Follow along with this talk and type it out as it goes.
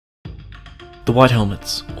The White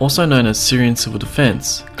Helmets, also known as Syrian Civil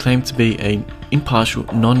Defense, claim to be an impartial,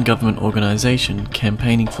 non-government organization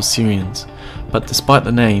campaigning for Syrians. But despite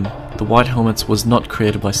the name, the White Helmets was not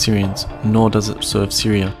created by Syrians, nor does it serve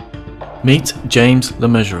Syria. Meet James the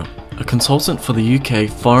Measurer, a consultant for the UK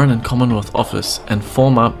Foreign and Commonwealth Office and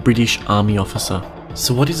former British Army officer.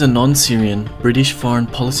 So what is a non-Syrian British foreign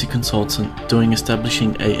policy consultant doing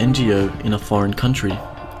establishing a NGO in a foreign country?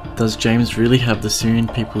 Does James really have the Syrian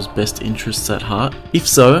people's best interests at heart? If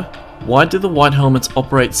so, why do the White Helmets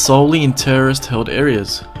operate solely in terrorist-held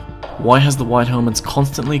areas? Why has the White Helmets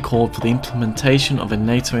constantly called for the implementation of a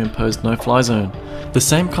NATO-imposed no-fly zone? The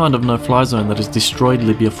same kind of no-fly zone that has destroyed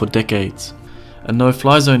Libya for decades. A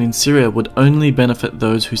no-fly zone in Syria would only benefit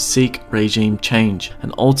those who seek regime change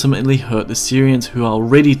and ultimately hurt the Syrians who are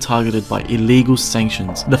already targeted by illegal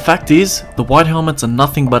sanctions. The fact is, the White Helmets are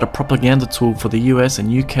nothing but a propaganda tool for the US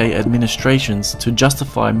and UK administrations to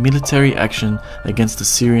justify military action against the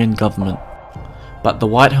Syrian government. But the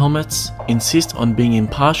White Helmets insist on being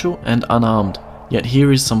impartial and unarmed, yet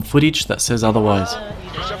here is some footage that says otherwise.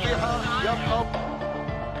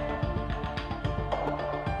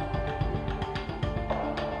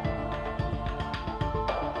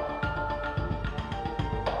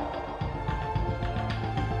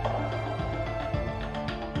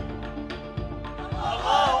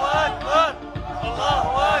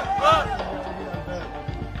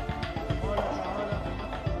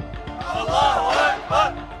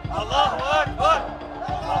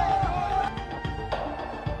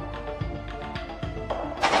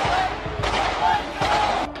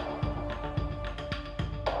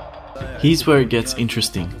 Here's where it gets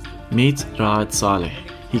interesting. Meet Raad Saleh.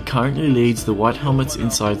 He currently leads the White Helmets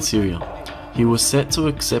inside Syria. He was set to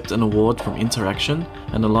accept an award from Interaction,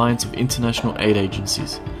 an alliance of international aid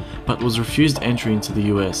agencies, but was refused entry into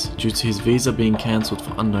the US due to his visa being cancelled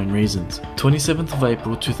for unknown reasons. 27th of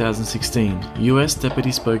April 2016, US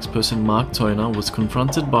Deputy Spokesperson Mark Toner was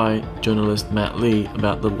confronted by journalist Matt Lee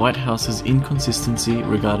about the White House's inconsistency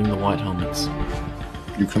regarding the White Helmets.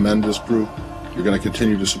 You commend this group, you're going to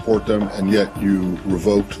continue to support them, and yet you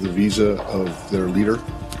revoked the visa of their leader?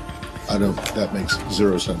 That makes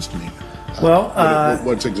zero sense to me.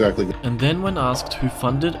 What's exactly? And then when asked who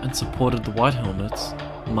funded and supported the White Helmets,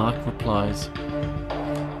 Mark replies,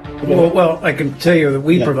 Well, I can tell you that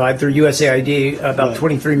we provide through USAID about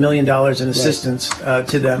 $23 million in assistance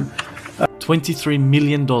to them. $23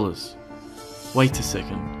 million. Wait a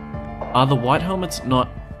second. Are the White Helmets not,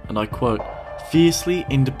 and I quote, fiercely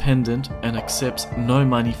independent and accepts no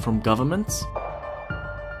money from governments?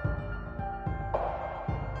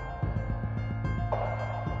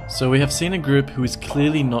 So we have seen a group who is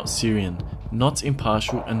clearly not Syrian, not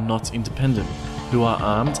impartial and not independent, who are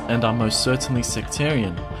armed and are most certainly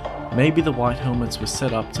sectarian. Maybe the White Helmets were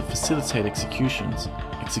set up to facilitate executions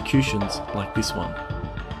like this one.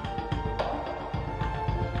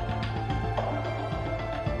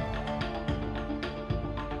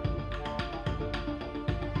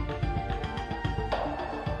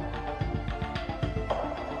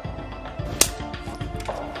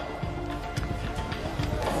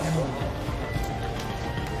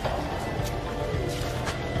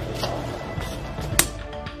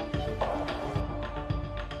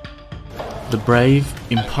 The brave,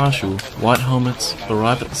 impartial White Helmets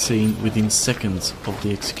arrive at the scene within seconds of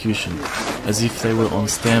the execution, as if they were on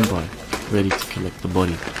standby, ready to collect the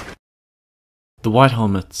body. The White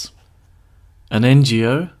Helmets. An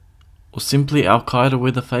NGO? Or simply Al-Qaeda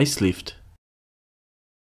with a facelift?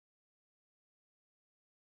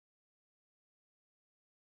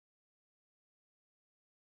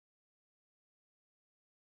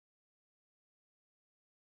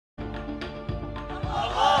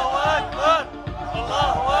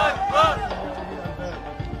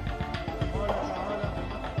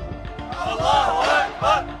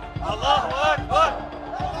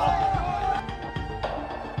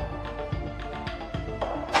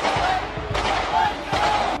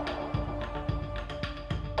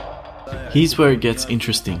 Here's where it gets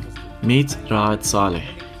interesting. Meet Raad Saleh.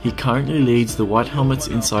 He currently leads the White Helmets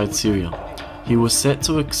inside Syria. He was set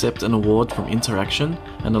to accept an award from Interaction,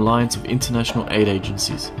 an alliance of international aid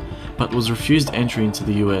agencies, but was refused entry into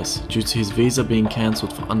the US due to his visa being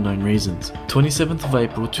cancelled for unknown reasons. 27th of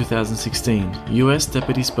April 2016, US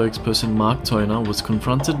Deputy Spokesperson Mark Toner was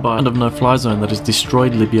confronted by a no-fly zone that has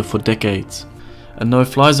destroyed Libya for decades. A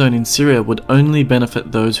no-fly zone in Syria would only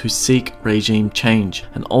benefit those who seek regime change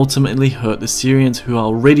and ultimately hurt the Syrians who are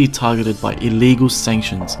already targeted by illegal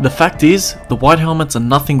sanctions. The fact is, the White Helmets are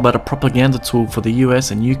nothing but a propaganda tool for the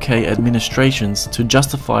US and UK administrations to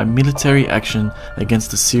justify military action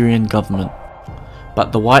against the Syrian government.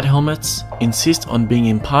 But the White Helmets insist on being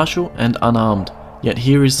impartial and unarmed, yet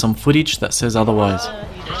here is some footage that says otherwise.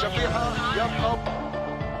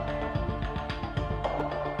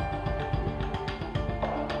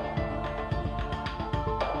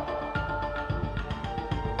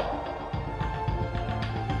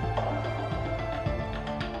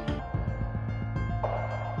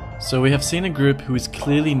 So we have seen a group who is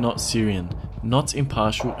clearly not Syrian, not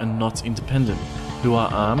impartial and not independent, who are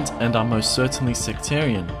armed and are most certainly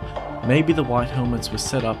sectarian. Maybe the White Helmets were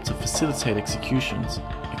set up to facilitate executions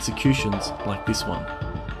like this one.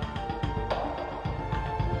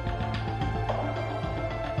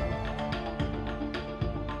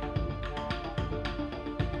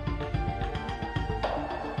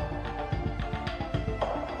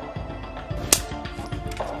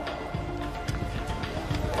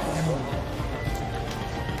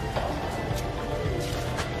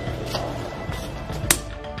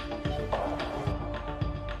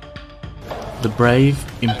 The brave,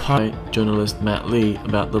 impartial journalist Matt Lee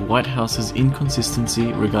about the White House's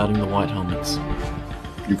inconsistency regarding the White Helmets.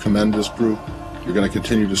 You commend this group, you're going to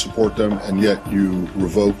continue to support them, and yet you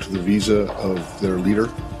revoked the visa of their leader?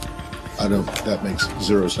 That makes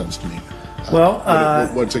zero sense to me.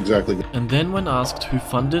 What's exactly... And then when asked who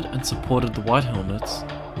funded and supported the White Helmets,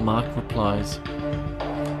 Mark replies,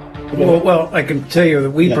 Well, I can tell you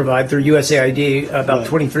that we provide through USAID about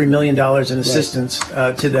 $23 million in assistance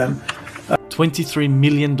to them. $23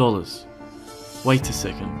 million. Wait a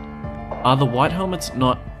second. Are the White Helmets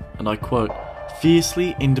not, and I quote,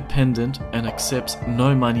 fiercely independent and accepts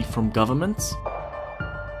no money from governments?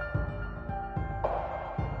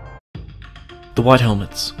 The White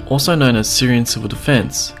Helmets, also known as Syrian Civil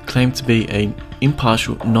Defense, claim to be an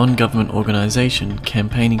impartial non-government organization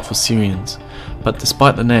campaigning for Syrians. But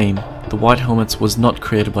despite the name, the White Helmets was not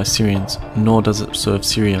created by Syrians, nor does it serve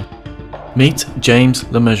Syria. Meet James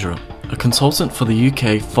Lemessurier, a consultant for the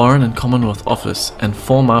UK Foreign and Commonwealth Office and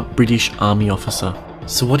former British Army officer.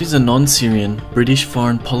 So what is a non-Syrian British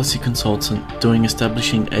foreign policy consultant doing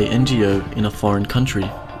establishing a NGO in a foreign country?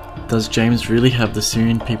 Does James really have the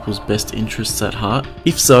Syrian people's best interests at heart?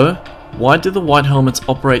 If so, why do the White Helmets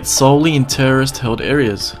operate solely in terrorist-held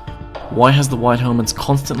areas? Why has the White Helmets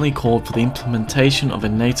constantly called for the implementation of a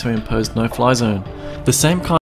NATO-imposed no-fly zone? The same kind